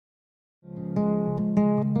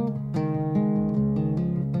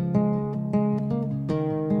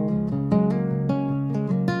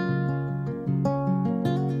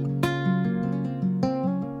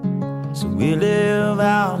So we live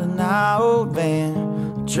out in our old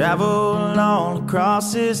van, travel all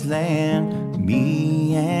across this land,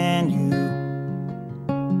 me and you.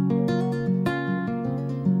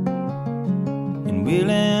 And we'll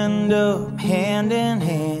end up hand in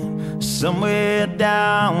hand, somewhere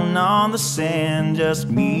down on the sand, just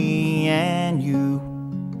me and you.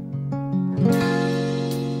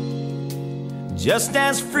 Just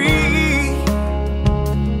as free,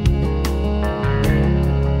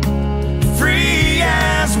 free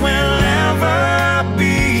as we'll ever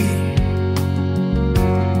be.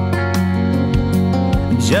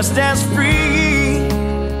 Just as free,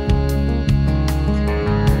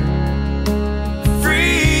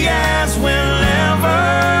 free as we'll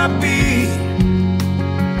ever be.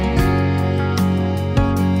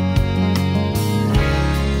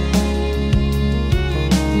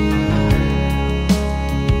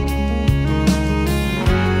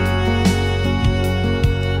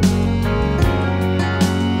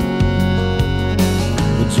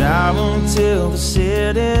 Drive until the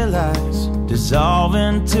city lights dissolve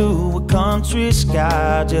into a country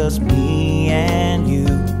sky, just me and you.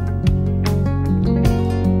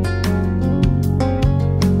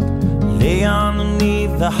 Lay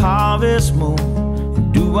underneath the harvest moon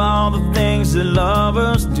and do all the things that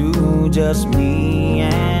lovers do, just me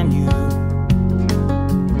and you.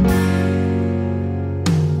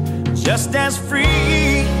 Just as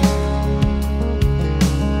free,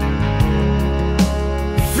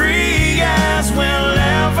 free as we'll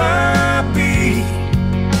ever be.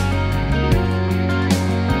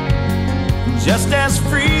 Just as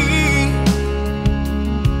free,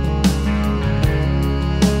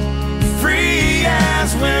 free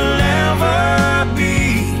as we'll ever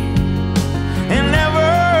be, and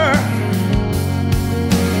ever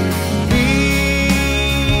be.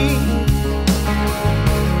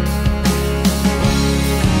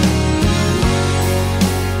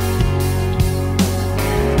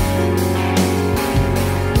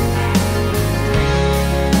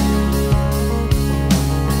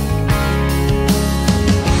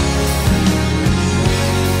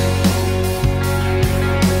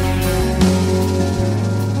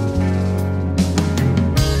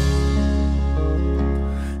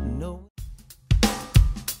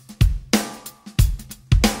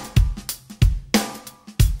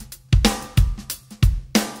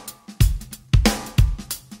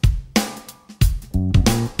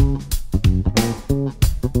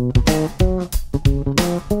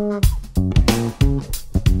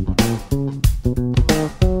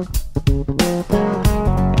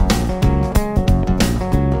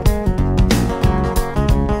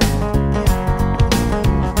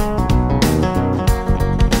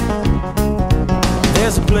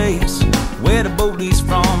 There's a place where the boat leaves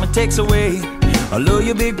from, it takes away all of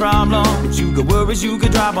your big problems. You got worries, you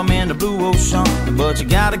could drop them in the blue ocean, but you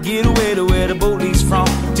gotta get away to where the boat leaves from.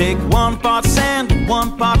 Take 1 part sand and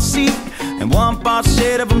 1 part sea, and 1 part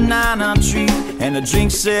shade of a 9-nut tree, and the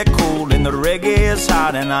drinks set cold and the reggae is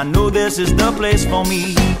hot, and I know this is the place for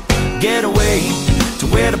me. Get away to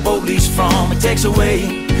where the boat leaves from, it takes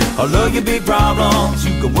away all of your big problems.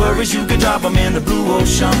 You got worries, you could drop them in the blue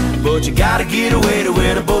ocean, but you gotta get away to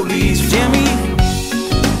where the boat leaves. Jimmy,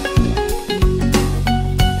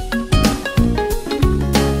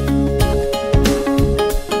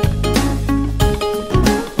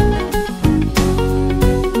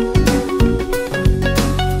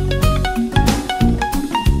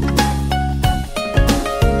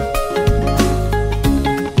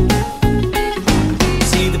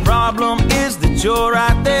 you're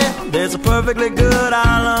right there. There's a perfectly good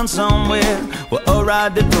island somewhere where a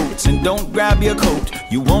ride that floats, and don't grab your coat,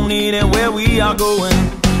 you won't need it where we are going.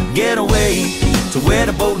 Get away to where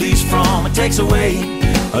the boat leaves from, it takes away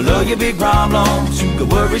all of your big problems. You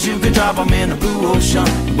got worries, you can drop them in the blue ocean,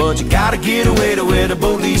 but you gotta get away to where the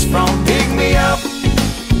boat leaves from. Pick me up,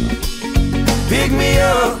 pick me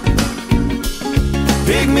up,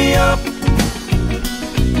 pick me up.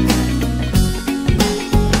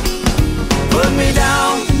 Put me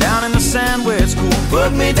down, down in the sand where it's cool.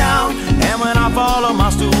 Put me down, and when I fall on my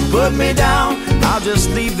stool, put me down. I'll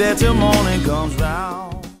just sleep there till morning comes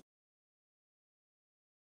round.